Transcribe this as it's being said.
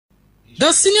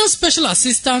The senior special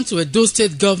assistant to Edo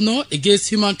State Governor against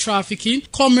human trafficking,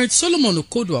 Comrade Solomon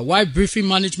Okoduwa, while briefing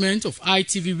management of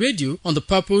ITV Radio on the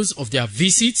purpose of their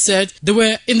visit, said they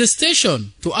were in the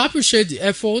station to appreciate the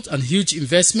effort and huge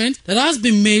investment that has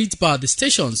been made by the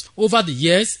stations over the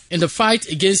years in the fight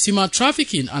against human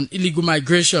trafficking and illegal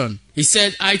migration. He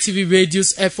said ITV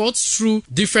Radio's efforts through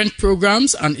different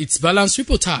programs and its balanced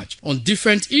reportage on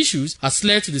different issues has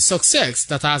led to the success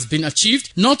that has been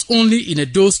achieved not only in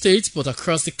Edo State but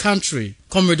across the country.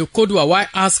 Comrade Okoduwa, while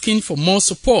asking for more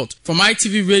support from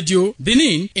ITV Radio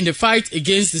Benin in the fight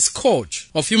against the scourge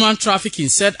of human trafficking,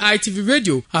 said ITV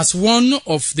Radio has one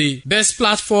of the best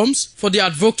platforms for the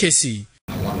advocacy.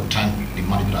 I want to thank the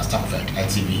management and staff at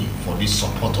ITV for this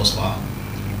support thus far.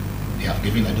 They have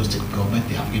given Edo State government,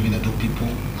 they have given Edo people,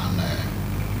 and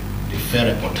the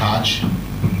fair reportage,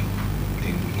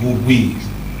 the good will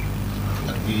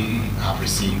that we have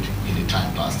received in the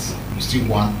time past. We still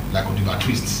want, like Okoduwa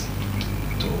twists,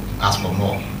 to ask for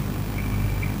more.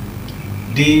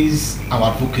 This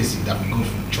our advocacy that we go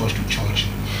from church to church,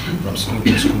 from school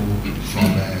to school,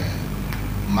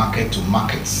 from market to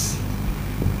markets,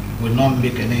 will not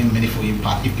make any meaningful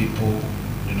impact if people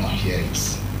do not hear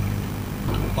it.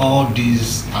 All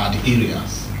these are the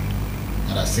areas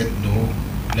that I said, no,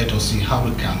 let us see how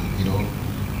we can,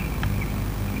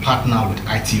 partner with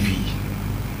ITV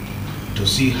to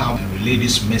see how we relay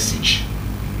this message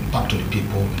back to the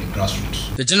people in the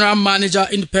grassroots. The General Manager,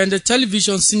 Independent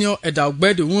Television Senior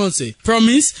Aigboje Ikhuoria,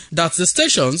 promised that the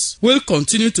stations will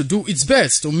continue to do its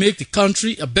best to make the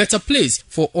country a better place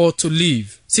for all to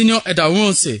live. Senior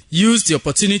Ikhuoria used the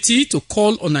opportunity to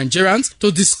call on Nigerians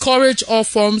to discourage all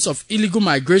forms of illegal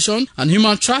migration and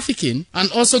human trafficking, and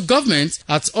also governments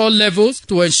at all levels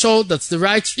to ensure that the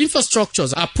right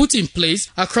infrastructures are put in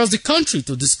place across the country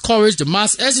to discourage the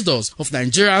mass exodus of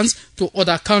Nigerians to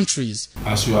other countries.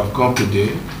 As we have come today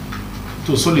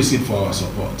to solicit for our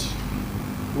support,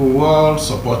 we will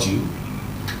support you.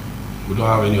 We don't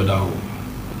have any other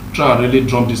hope. Try and really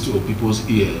drum this to people's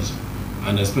ears,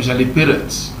 and especially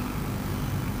parents,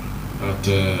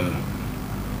 that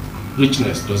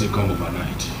richness doesn't come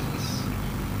overnight.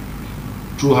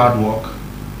 Through hard work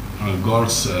and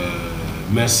God's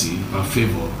mercy and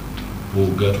favor,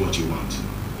 we'll get what you want.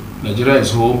 Nigeria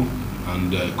is home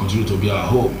and continue to be our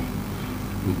home.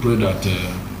 We pray that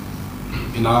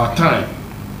in our time,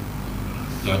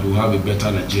 that we'll have a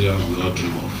better Nigeria we all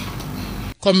dream of.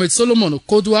 Comrade Solomon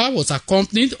Okoduwa was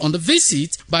accompanied on the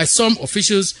visit by some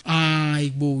officials.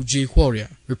 Aigboje Ikhuoria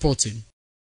reporting.